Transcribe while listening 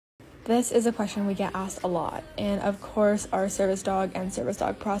This is a question we get asked a lot, and of course our service dog and service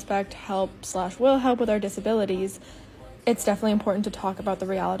dog prospect will help with our disabilities. It's definitely important to talk about the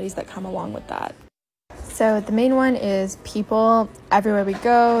realities that come along with that. So the main one is people. Everywhere we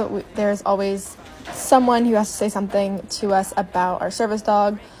go, there's always someone who has to say something to us about our service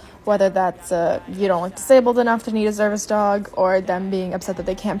dog, whether that's you don't look disabled enough to need a service dog, or them being upset that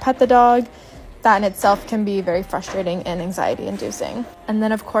they can't pet the dog. That in itself can be very frustrating and anxiety inducing. And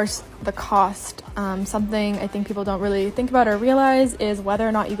then of course the cost. Something I think people don't really think about or realize is whether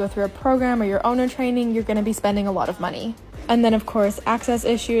or not you go through a program or your owner training, you're going to be spending a lot of money. And then of course access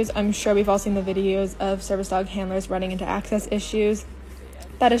issues. I'm sure we've all seen the videos of service dog handlers running into access issues.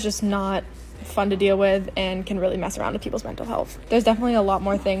 That is just not fun to deal with and can really mess around with people's mental health. There's definitely a lot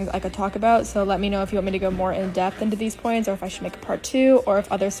more things I could talk about, so let me know if you want me to go more in depth into these points, or if I should make a part 2, or if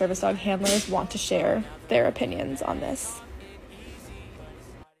other service dog handlers want to share their opinions on this.